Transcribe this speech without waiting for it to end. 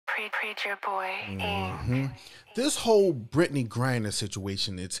Preacher boy. This whole Brittney Griner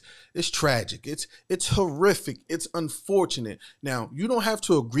situation, it's tragic. It's horrific. It's unfortunate. Now, you don't have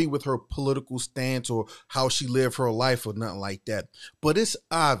to agree with her political stance or how she lived her life or nothing like that. But it's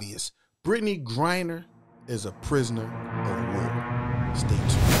obvious. Brittney Griner is a prisoner of war. Stay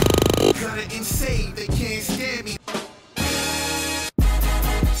tuned. Gutta And Saved, they can't stand me.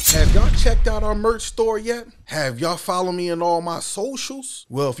 Have y'all checked out our merch store yet? Have y'all followed me on all my socials?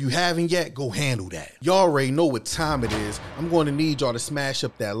 Well, if you haven't yet, go handle that. Y'all already know what time it is. I'm going to need y'all to smash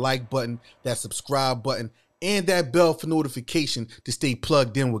up that like button, that subscribe button, and that bell for notification to stay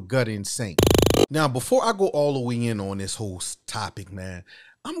plugged in with Gutta And Saved. Now, before I go all the way in on this whole topic, man,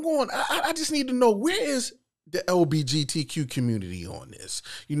 I just need to know, where is the LGBTQ community on this?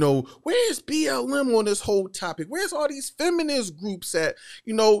 You know, where's BLM on this whole topic? Where's all these feminist groups at?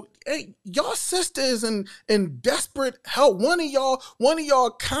 You know, hey, y'all sisters in desperate help. One of y'all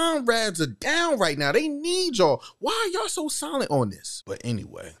comrades are down right now. They need y'all. Why are y'all so silent on this? But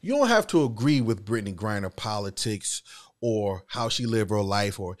anyway, you don't have to agree with Brittney Griner politics or how she lived her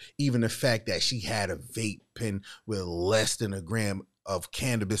life, or even the fact that she had a vape pen with less than a gram of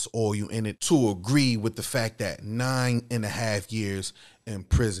cannabis oil in it to agree with the fact that 9.5 years in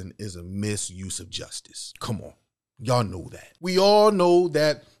prison is a misuse of justice. Come on. Y'all know that. We all know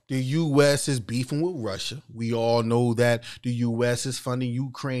that the U.S. is beefing with Russia. We all know that the U.S. is funding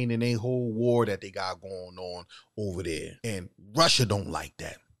Ukraine in a whole war that they got going on over there. And Russia don't like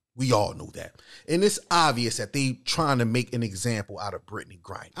that. We all know that. And it's obvious that they trying to make an example out of Brittney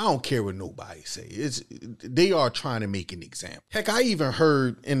Griner. I don't care what nobody say. They are trying to make an example. Heck, I even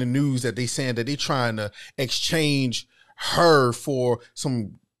heard in the news that they saying that they trying to exchange her for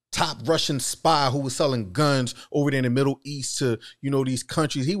some top Russian spy who was selling guns over there in the Middle East to, you know, these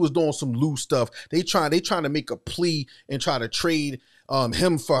countries. He was doing some loose stuff. They trying to make a plea and try to trade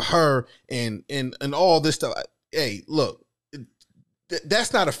him for her and all this stuff. Hey, look.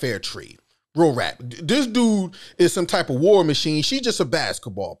 That's not a fair trade. Real rap. This dude is some type of war machine. She's just a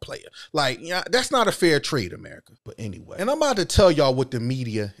basketball player. Like, yeah, that's not a fair trade, America. But anyway, and I'm about to tell y'all what the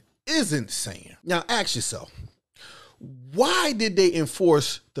media isn't saying. Now, ask yourself, why did they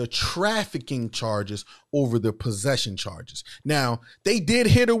enforce the trafficking charges over the possession charges? Now, they did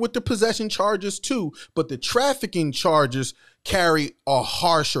hit her with the possession charges too, but the trafficking charges carry a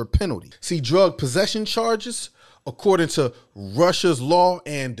harsher penalty. See, drug possession charges, according to Russia's law,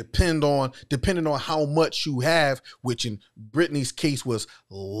 and depending on how much you have, which in Brittney's case was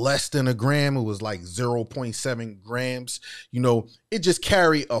less than a gram, it was like 0.7 grams, you know, it just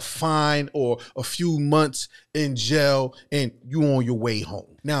carry a fine or a few months in jail and you on your way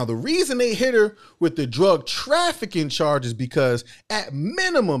home. Now, the reason they hit her with the drug trafficking charges because at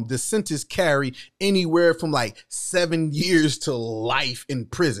minimum, the sentence carry anywhere from like 7 years to life in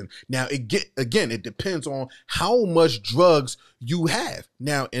prison. Now, it depends on how much drugs you have.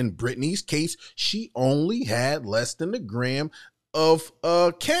 Now, in Brittney's case, she only had less than a gram of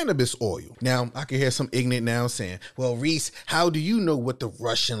cannabis oil. Now, I can hear some ignorant now saying, well, Reese, how do you know what the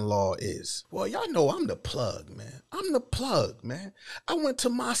Russian law is? Well, y'all know I'm the plug, man. I'm the plug, man. I went to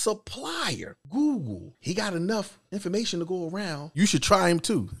my supplier, Google. He got enough information to go around. You should try him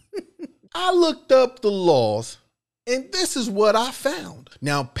too. I looked up the laws and this is what I found.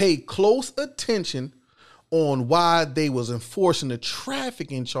 Now, pay close attention on why they was enforcing the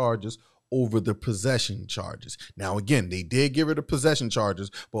trafficking charges over the possession charges. Now, again, they did give her the possession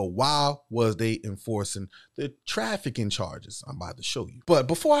charges, but why was they enforcing the trafficking charges? I'm about to show you. But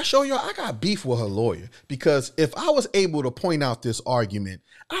before I show you, I got beef with her lawyer, because if I was able to point out this argument,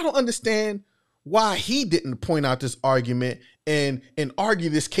 I don't understand why he didn't point out this argument and argue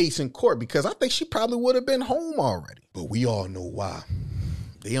this case in court, because I think she probably would have been home already. But we all know why.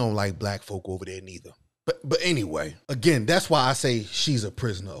 They don't like black folk over there neither. But anyway, again, that's why I say she's a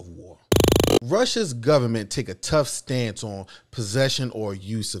prisoner of war. Russia's government take a tough stance on possession or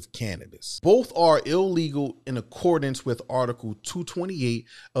use of cannabis. Both are illegal in accordance with Article 228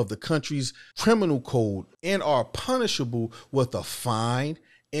 of the country's criminal code and are punishable with a fine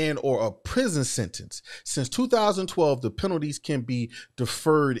and or a prison sentence. Since 2012, the penalties can be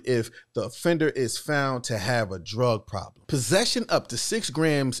deferred if the offender is found to have a drug problem. Possession up to 6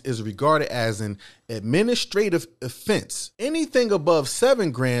 grams is regarded as an administrative offense. Anything above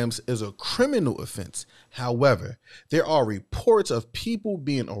 7 grams is a criminal offense. However, there are reports of people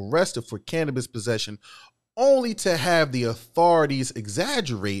being arrested for cannabis possession only to have the authorities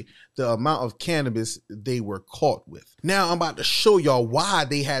exaggerate the amount of cannabis they were caught with. Now, I'm about to show y'all why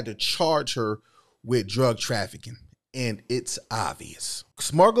they had to charge her with drug trafficking, and it's obvious.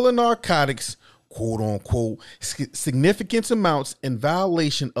 Smuggling narcotics quote unquote, significant amounts in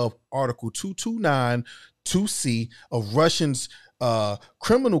violation of Article 229 2C of Russian's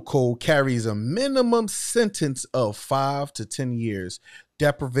criminal code carries a minimum sentence of 5 to 10 years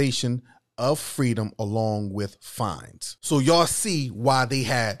deprivation of freedom along with fines. So y'all see why they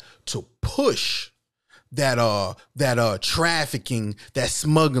had to push that trafficking, that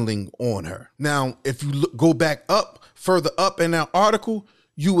smuggling on her. Now, if you go back further up in that article,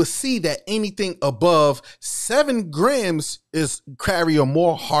 you will see that anything above 7 grams carry a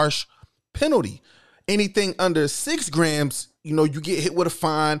more harsh penalty. Anything under 6 grams, you get hit with a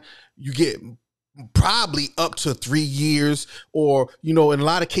fine. You get probably up to 3 years, or, in a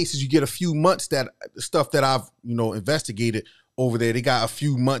lot of cases, you get a few months. That stuff that I've, investigated over there, they got a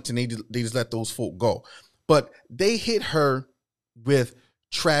few months and they just let those folk go. But they hit her with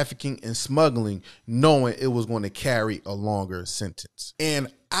trafficking and smuggling, knowing it was going to carry a longer sentence.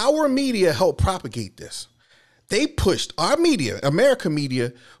 And our media helped propagate this. They pushed, our media, American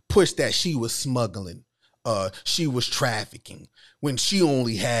media, pushed that she was smuggling, she was trafficking, when she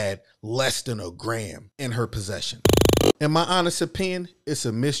only had less than a gram in her possession. In my honest opinion, it's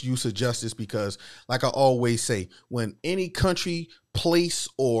a misuse of justice because, like I always say, when any country, place,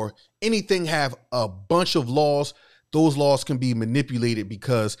 or anything have a bunch of laws, those laws can be manipulated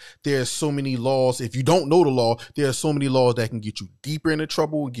because there's so many laws. If you don't know the law, there are so many laws that can get you deeper into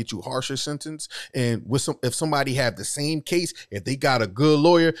trouble and get you harsher sentence. And if somebody have the same case, if they got a good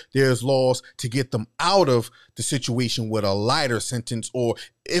lawyer, there's laws to get them out of the situation with a lighter sentence, or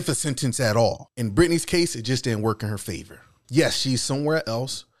if a sentence at all. In Brittney's case, it just didn't work in her favor. Yes, she's somewhere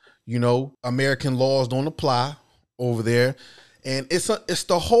else. American laws don't apply over there. And it's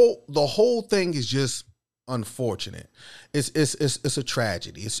the whole thing is just unfortunate. It's a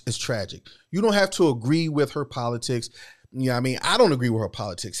tragedy. It's tragic. You don't have to agree with her politics. I don't agree with her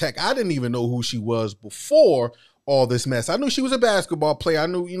politics. Heck, I didn't even know who she was before all this mess. I knew she was a basketball player. I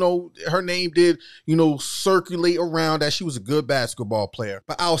knew, her name did, circulate around that she was a good basketball player.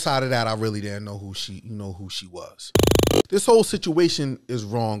 But outside of that, I really didn't know who she was. This whole situation is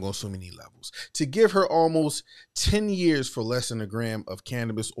wrong on so many levels. To give her almost 10 years for less than a gram of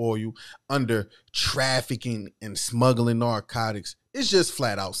cannabis oil under trafficking and smuggling narcotics is just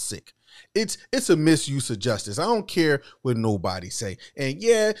flat out sick. It's a misuse of justice. I don't care what nobody say. And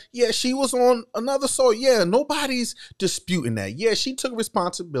yeah, she was on another soil. Yeah, nobody's disputing that. Yeah, she took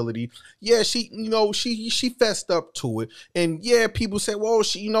responsibility. Yeah, she fessed up to it. And yeah, people say, well,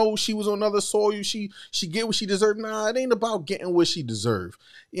 she was on another soil. She get what she deserved. Nah, it ain't about getting what she deserved.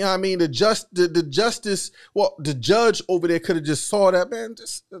 The judge over there could have just saw that, man,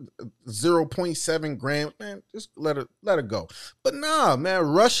 just 0.7 grams, man, just let her go. But nah, man,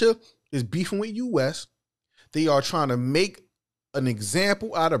 Russia is beefing with U.S. They are trying to make an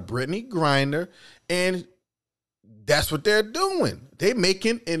example out of Brittney Griner, and that's what they're doing. They're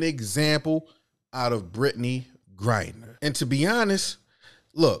making an example out of Brittney Griner. And to be honest,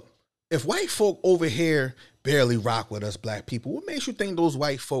 look, if white folk over here barely rock with us black people, what makes you think those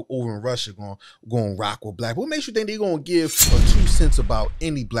white folk over in Russia going to rock with black people? What makes you think they're going to give a 2 cents about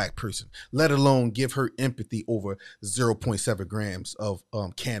any black person, let alone give her empathy over 0.7 grams of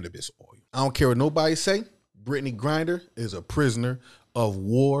cannabis oil? I don't care what nobody say. Brittney Griner is a prisoner of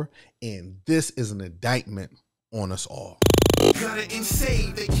war, and this is an indictment on us all. Gutta and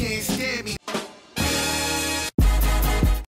Saved, they can't stand me.